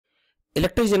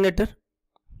Electric generator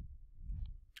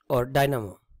or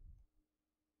dynamo.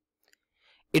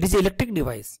 It is an electric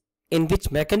device in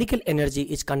which mechanical energy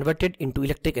is converted into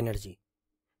electric energy.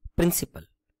 Principle.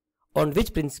 On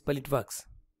which principle it works?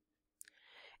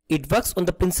 It works on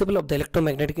the principle of the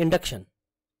electromagnetic induction.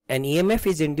 An EMF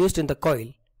is induced in the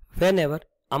coil whenever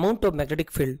amount of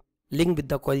magnetic field linked with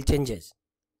the coil changes.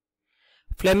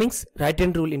 Fleming's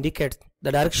right-hand rule indicates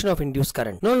the direction of induced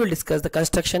current. Now we will discuss the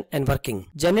construction and working.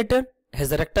 Generator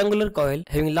has a rectangular coil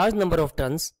having large number of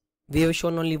turns. We have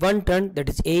shown only one turn, that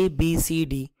is A, B, C,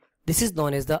 D. This is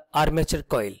known as the armature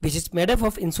coil, which is made up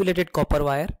of insulated copper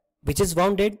wire, which is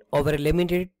wounded over a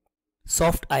laminated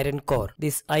soft iron core.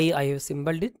 This I have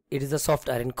symbolized it. It is a soft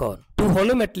iron core. Two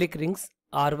hollow metallic rings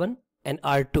R1 and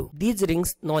R2. These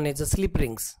rings known as the slip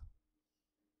rings,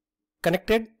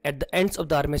 connected at the ends of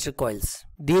the armature coils.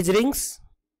 These rings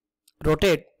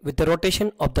rotate with the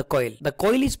rotation of the coil. The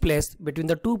coil is placed between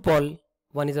the two poles.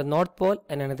 One is the north pole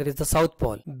and another is the south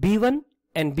pole. B1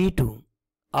 and B2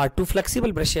 are two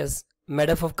flexible brushes made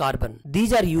up of carbon.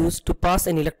 These are used to pass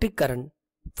an electric current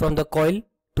from the coil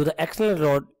to the external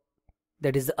load,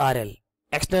 that is the RL.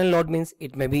 External load means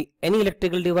it may be any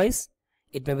electrical device,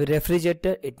 it may be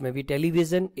refrigerator, it may be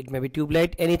television, it may be tube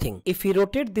light, anything. If we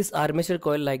rotate this armature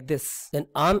coil like this, then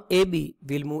arm AB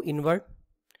will move inward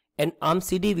and arm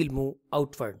CD will move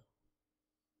outward.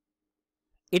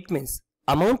 It means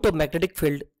amount of magnetic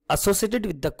field associated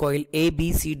with the coil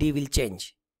ABCD will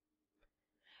change.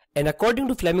 And according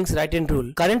to Fleming's right-hand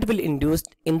rule, current will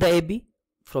induced in the AB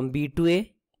from B to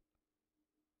A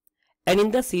and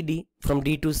in the CD from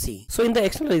D to C. So in the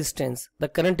external resistance, the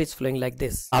current is flowing like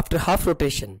this. After half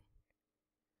rotation,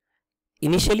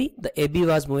 initially the AB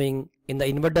was moving in the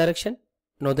inward direction.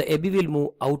 Now the AB will move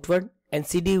outward and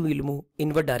CD will move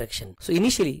inward direction. So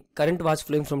initially current was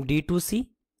flowing from D to C.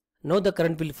 Now the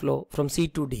current will flow from C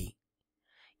to D.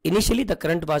 Initially the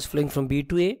current was flowing from B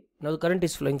to A. Now the current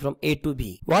is flowing from A to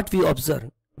B. What we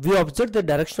observe? We observe the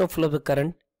direction of flow of the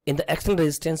current in the external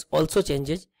resistance also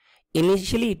changes.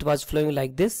 Initially it was flowing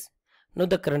like this. Now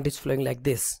the current is flowing like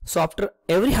this. So after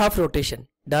every half rotation,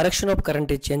 direction of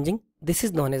current is changing. This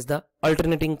is known as the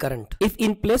alternating current. If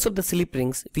in place of the slip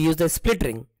rings we use the split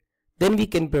ring, then we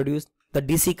can produce the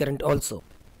DC current also.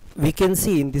 We can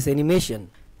see in this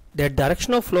animation that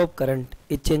direction of flow of current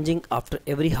is changing after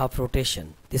every half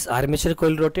rotation. This armature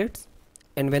coil rotates,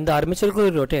 and when the armature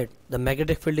coil rotates, the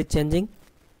magnetic field is changing.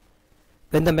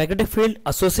 When the magnetic field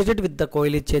associated with the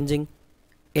coil is changing,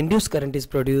 induced current is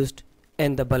produced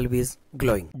and the bulb is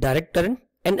glowing. Direct current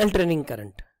and alternating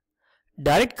current.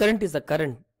 Direct current is the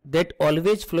current that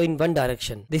always flow in one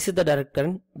direction. This is the direct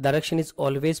current. Direction is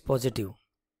always positive.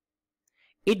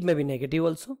 It may be negative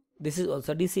also. This is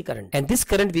also DC current, and this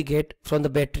current we get from the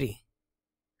battery.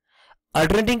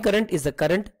 Alternating current is the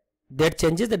current that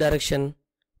changes the direction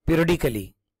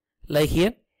periodically. Like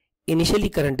here, initially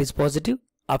current is positive,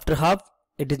 after half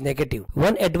it is negative.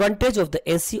 One advantage of the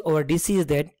AC over DC is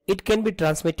that it can be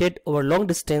transmitted over long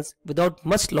distance without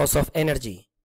much loss of energy.